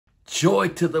joy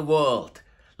to the world.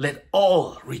 Let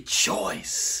all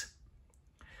rejoice.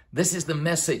 This is the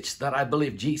message that I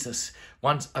believe Jesus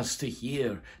wants us to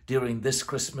hear during this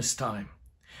Christmas time.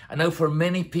 I know for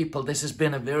many people this has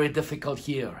been a very difficult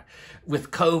year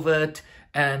with COVID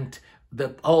and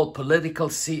the whole political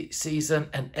season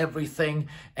and everything.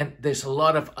 And there's a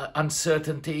lot of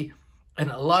uncertainty,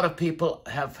 and a lot of people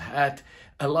have had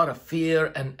a lot of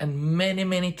fear and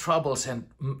many troubles, and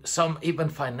some even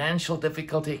financial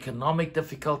difficulty, economic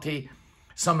difficulty.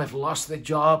 Some have lost their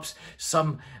jobs.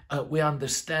 Some, we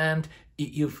understand,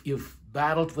 you've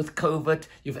battled with COVID.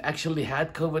 You've actually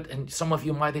had COVID, and some of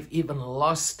you might have even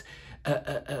lost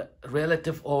a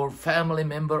relative or family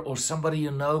member or somebody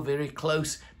you know very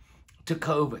close to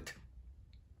COVID.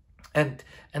 And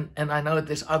I know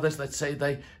there's others that say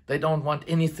they don't want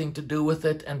anything to do with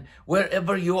it. And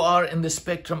wherever you are in the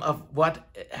spectrum of what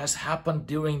has happened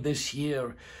during this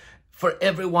year, for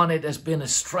everyone it has been a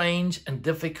strange and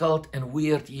difficult and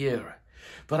weird year.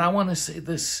 But I want to say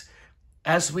this,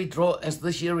 as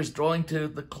this year is drawing to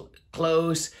the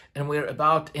close, and we're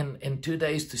about in 2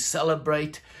 days to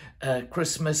celebrate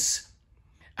Christmas,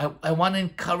 I want to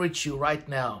encourage you right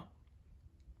now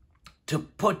to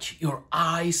put your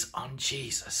eyes on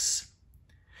Jesus.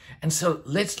 And so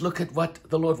let's look at what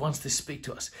the Lord wants to speak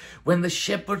to us. When the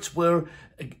shepherds were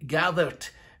gathered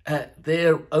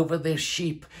there over their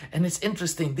sheep, and it's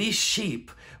interesting, these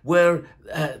sheep were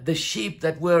the sheep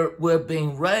that were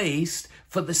being raised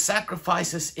for the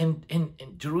sacrifices in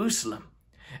Jerusalem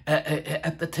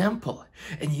at the temple.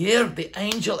 And here the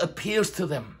angel appears to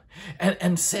them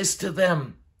and says to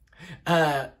them,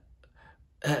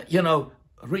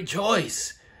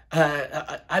 rejoice.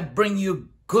 I bring you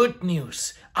good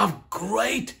news of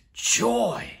great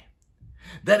joy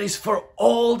that is for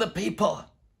all the people.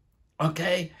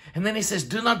 Okay? And then he says,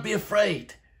 do not be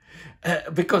afraid.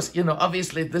 Because,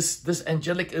 obviously this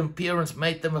angelic appearance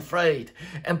made them afraid.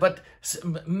 But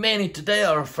many today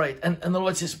are afraid. And the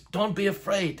Lord says, don't be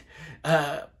afraid.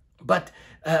 But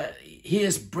he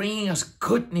is bringing us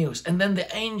good news. And then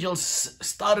the angels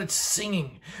started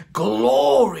singing,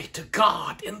 glory to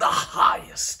God in the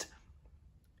highest.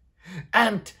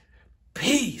 And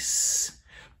peace,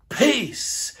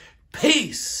 peace,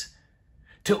 peace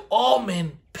to all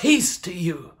men, peace to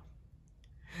you,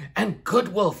 and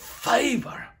goodwill,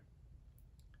 favor.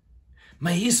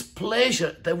 May his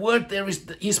pleasure, the word there is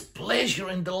his pleasure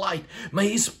and delight. May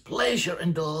his pleasure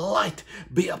and delight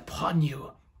be upon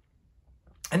you.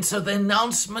 And so the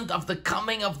announcement of the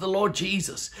coming of the Lord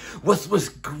Jesus was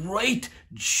with great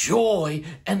joy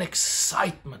and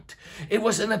excitement. It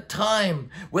was in a time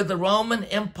where the Roman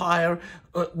Empire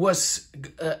it was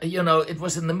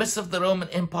in the midst of the Roman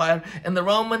Empire, and the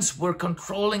Romans were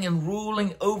controlling and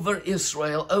ruling over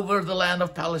Israel, over the land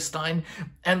of Palestine,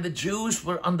 and the Jews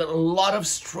were under a lot of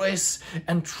stress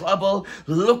and trouble,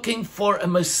 looking for a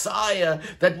Messiah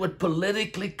that would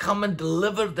politically come and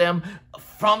deliver them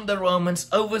from the Romans,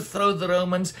 overthrow the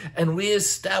Romans, and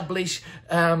reestablish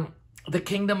the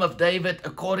kingdom of David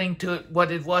according to what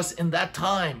it was in that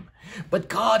time. But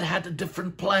God had a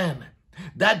different plan.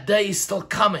 That day is still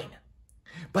coming.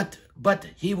 But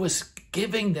he was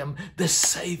giving them the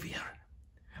Savior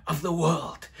of the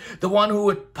world, the one who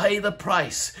would pay the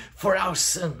price for our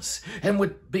sins and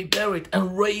would be buried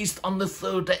and raised on the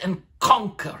third day and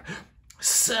conquer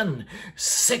sin,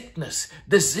 sickness,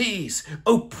 disease,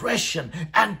 oppression,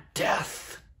 and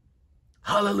death.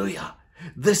 Hallelujah.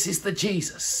 This is the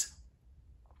Jesus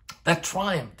that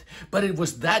triumphed. But it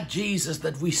was that Jesus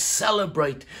that we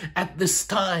celebrate at this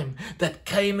time that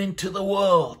came into the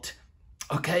world.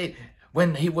 Okay?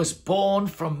 When he was born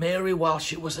from Mary while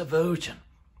she was a virgin.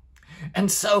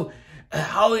 And so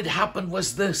how it happened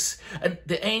was this. And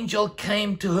the angel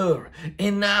came to her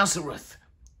in Nazareth.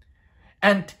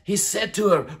 And he said to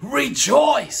her,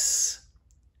 rejoice.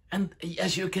 And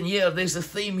as you can hear, there's a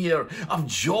theme here of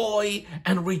joy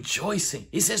and rejoicing.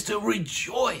 He says to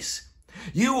rejoice.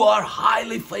 You are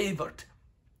highly favored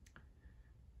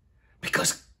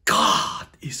because God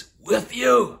is with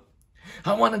you.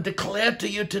 I want to declare to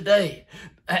you today.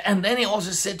 And then he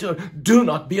also said to her, do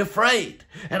not be afraid.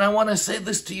 And I want to say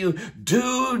this to you.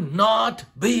 Do not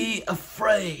be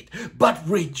afraid, but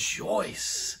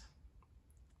rejoice.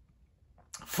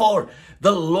 For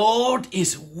the Lord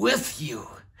is with you,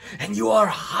 and you are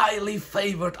highly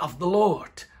favored of the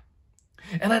Lord.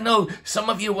 And I know some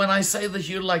of you, when I say this,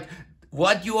 you're like,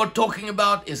 what you are talking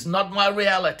about is not my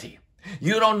reality.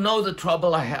 You don't know the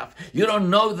trouble I have. You don't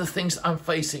know the things I'm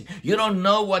facing. You don't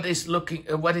know what is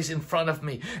in front of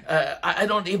me. I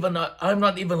don't even know. I'm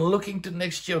not even looking to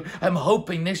next year. I'm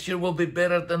hoping next year will be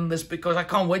better than this, because I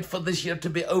can't wait for this year to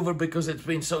be over, because it's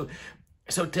been so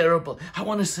terrible. I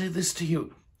want to say this to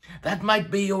you. That might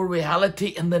be your reality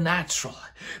in the natural,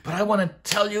 but I want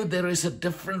to tell you there is a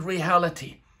different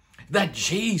reality, that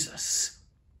Jesus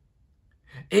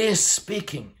is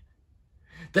speaking,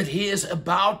 that he is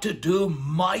about to do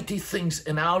mighty things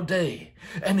in our day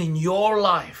and in your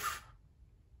life.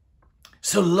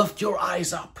 So lift your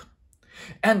eyes up.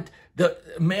 And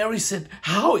Mary said,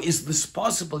 how is this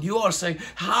possible? You are saying,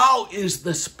 how is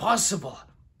this possible?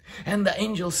 And the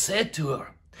angel said to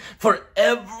her, for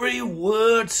every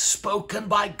word spoken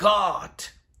by God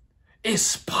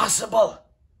is possible.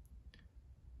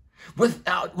 With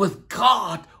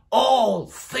God, all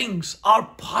things are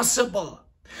possible.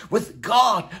 With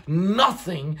God,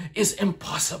 nothing is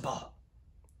impossible.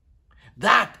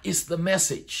 That is the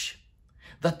message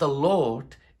that the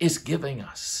Lord is giving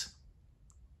us.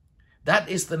 That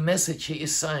is the message he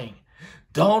is saying.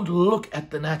 Don't look at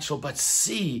the natural, but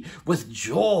see with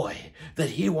joy that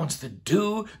he wants to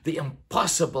do the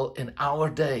impossible in our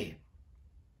day.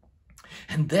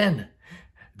 And then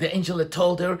the angel had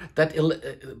told her that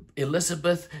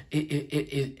Elizabeth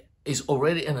is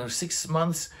already in her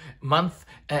 6th month,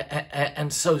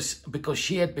 and so because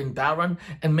she had been barren,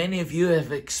 and many of you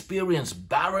have experienced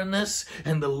barrenness,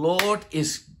 and the Lord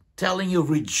is telling you,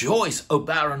 rejoice, O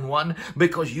barren one,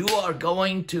 because you are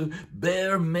going to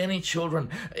bear many children.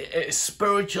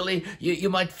 Spiritually, you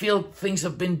might feel things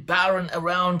have been barren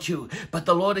around you, but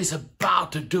the Lord is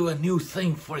about to do a new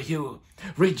thing for you.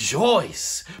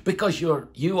 Rejoice, because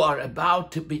you are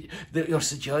about to be, your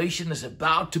situation is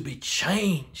about to be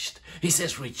changed. He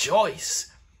says,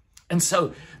 rejoice. And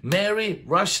so Mary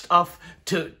rushed off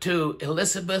to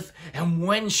Elizabeth, and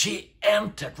when she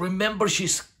entered, remember,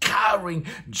 she's carrying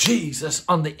Jesus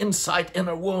on the inside in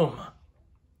her womb.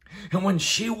 And when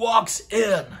she walks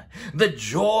in, the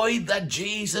joy that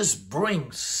Jesus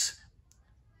brings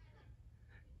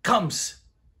comes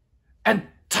and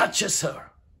touches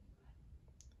her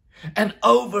and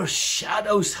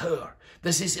overshadows her.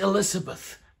 This is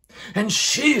Elizabeth, and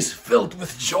she is filled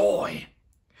with joy.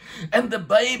 And the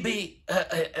baby,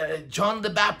 John the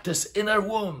Baptist, in her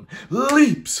womb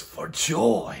leaps for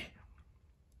joy.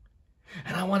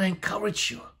 And I want to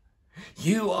encourage you.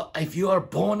 If you are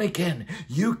born again,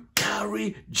 you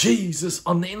carry Jesus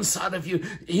on the inside of you.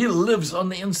 He lives on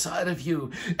the inside of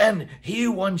you. And he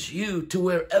wants you to,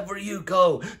 wherever you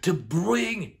go, to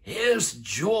bring his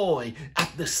joy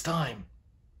at this time.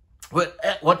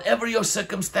 Whatever your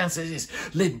circumstances is,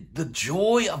 let the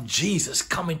joy of Jesus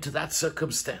come into that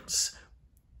circumstance.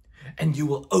 And you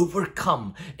will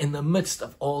overcome in the midst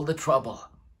of all the trouble.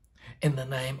 In the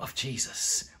name of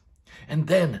Jesus. And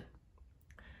then,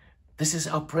 this is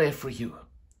our prayer for you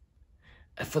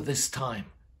for this time.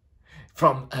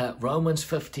 From Romans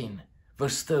 15,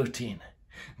 verse 13.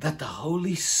 That the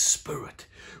Holy Spirit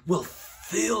will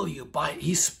fill you by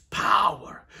his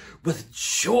power with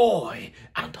joy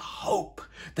and hope.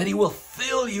 That he will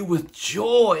fill you with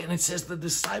joy. And it says the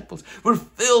disciples were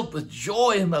filled with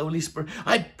joy in the Holy Spirit.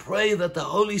 I pray that the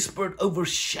Holy Spirit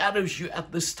overshadows you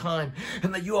at this time,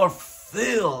 and that you are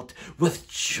filled with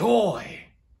joy.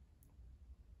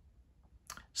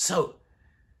 So,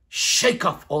 shake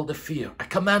off all the fear. I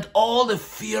command all the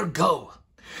fear go.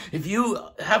 If you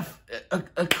have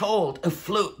a cold, the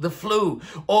flu,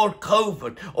 or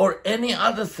COVID, or any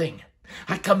other thing,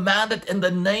 I command it in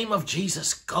the name of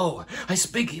Jesus, go. I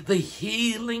speak the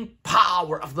healing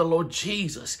power of the Lord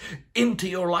Jesus into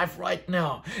your life right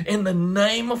now. In the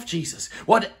name of Jesus,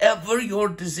 whatever your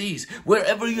disease,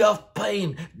 wherever you have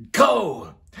pain,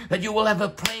 go. That you will have a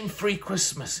pain-free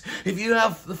Christmas. If you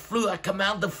have the flu, I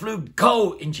command the flu,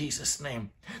 go in Jesus'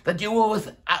 name. That you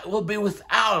will be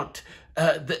without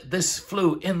this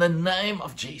flu in the name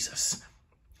of Jesus.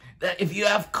 That if you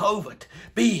have COVID,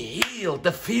 be healed.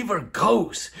 The fever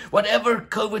goes. Whatever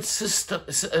COVID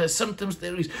symptoms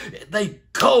there is, they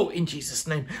go in Jesus'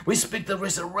 name. We speak the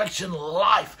resurrection,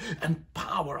 life, and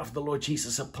power of the Lord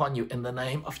Jesus upon you in the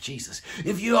name of Jesus.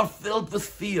 If you are filled with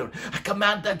fear, I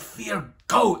command that fear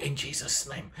go in Jesus'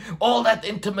 name. All that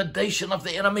intimidation of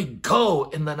the enemy, go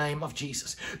in the name of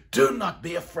Jesus. Do not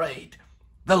be afraid.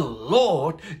 The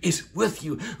Lord is with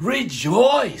you.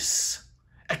 Rejoice.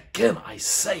 Again, I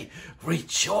say,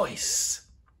 rejoice.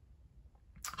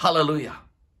 Hallelujah.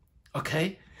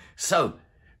 Okay? So,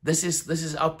 this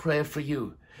is our prayer for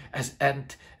you.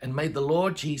 And may the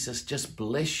Lord Jesus just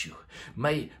bless you.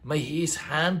 May his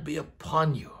hand be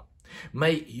upon you.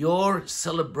 May your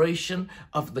celebration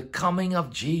of the coming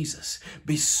of Jesus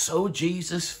be so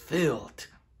Jesus-filled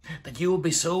that you will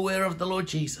be so aware of the Lord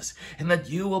Jesus, and that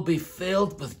you will be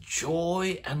filled with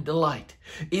joy and delight.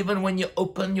 Even when you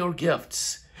open your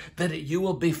gifts, that you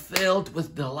will be filled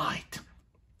with delight.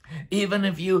 Even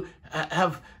if you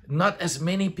have not as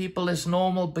many people as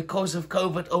normal because of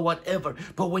COVID or whatever,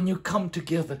 but when you come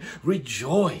together,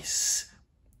 rejoice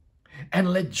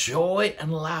and let joy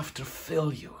and laughter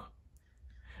fill you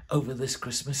over this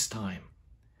Christmas time,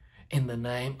 in the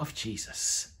name of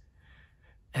Jesus.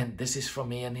 And this is from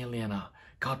me and Helena.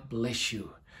 God bless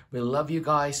you. We love you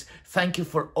guys. Thank you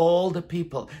for all the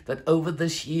people that over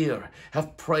this year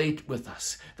have prayed with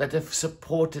us, that have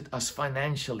supported us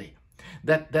financially,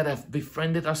 that have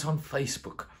befriended us on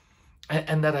Facebook,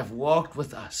 and that have walked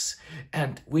with us.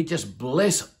 And we just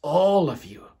bless all of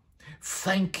you.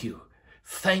 Thank you.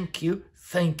 Thank you.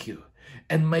 Thank you.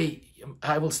 And may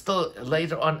I will still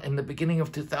later on in the beginning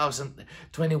of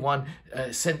 2021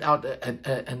 send out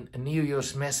a New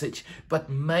Year's message, but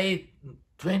may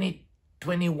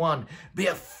 2021 be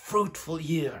a fruitful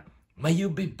year. May you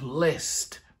be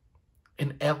blessed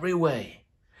in every way.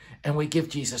 And we give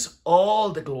Jesus all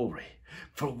the glory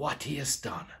for what he has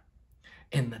done.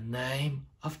 In the name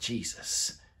of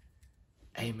Jesus,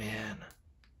 amen.